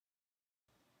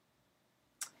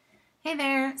Hey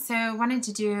there, so I wanted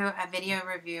to do a video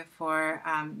review for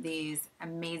these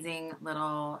amazing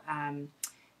little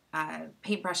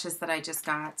paintbrushes that I just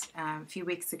got a few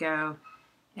weeks ago,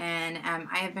 and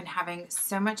I have been having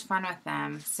so much fun with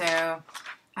them. So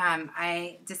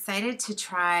I decided to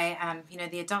try,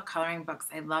 the adult coloring books.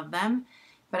 I love them,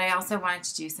 but I also wanted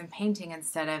to do some painting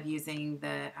instead of using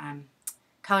the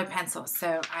colored pencils.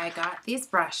 So I got these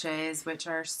brushes, which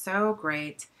are so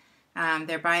great.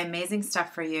 They're by Amazing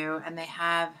Stuff for You, and they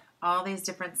have all these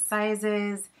different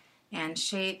sizes and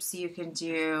shapes. You can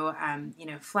do,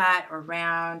 flat or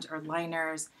round or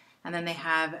liners, and then they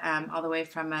have all the way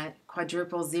from a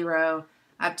quadruple zero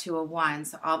up to a one.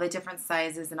 So all the different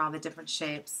sizes and all the different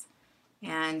shapes.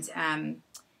 And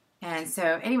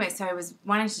so I was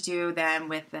wanting to do them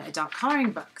with the adult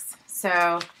coloring books.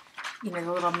 So the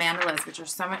little mandalas, which are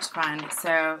so much fun.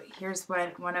 So here's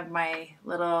what one of my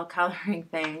little coloring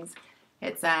things.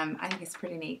 It's I think it's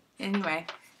pretty neat. Anyway,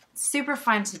 super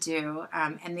fun to do,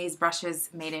 and these brushes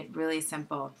made it really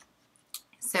simple.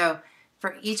 So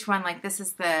for each one, like this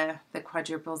is the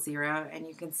quadruple zero, and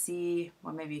you can see,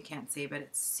 well, maybe you can't see, but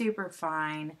it's super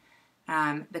fine.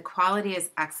 The quality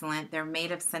is excellent. They're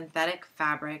made of synthetic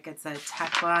fabric. It's a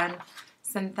Teflon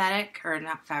synthetic, or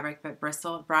not fabric, but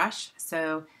bristle brush.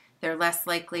 So they're less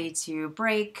likely to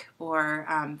break or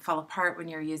fall apart when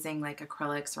you're using like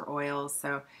acrylics or oils.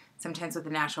 So sometimes with the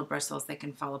natural bristles, they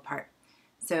can fall apart.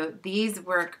 So these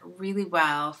work really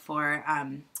well for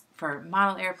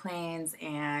model airplanes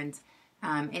and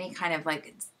any kind of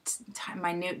like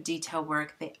minute detail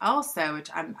work. They also, which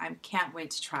I can't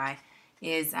wait to try,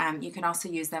 is you can also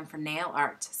use them for nail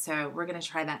art. So we're going to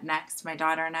try that next, my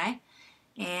daughter and I.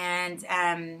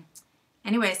 And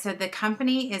anyway, so the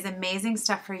company is Amazing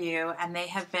Stuff for You, and they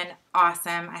have been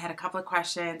awesome. I had a couple of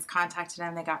questions, contacted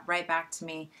them, they got right back to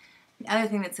me. The other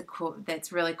thing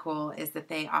that's really cool is that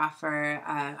they offer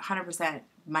a 100%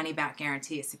 money back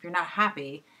guarantee. So if you're not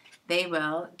happy, they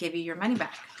will give you your money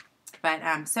back.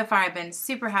 But so far, I've been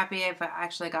super happy. I've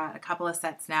actually got a couple of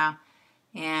sets now,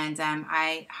 and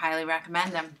I highly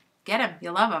recommend them. Get them.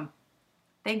 You'll love them.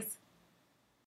 Thanks.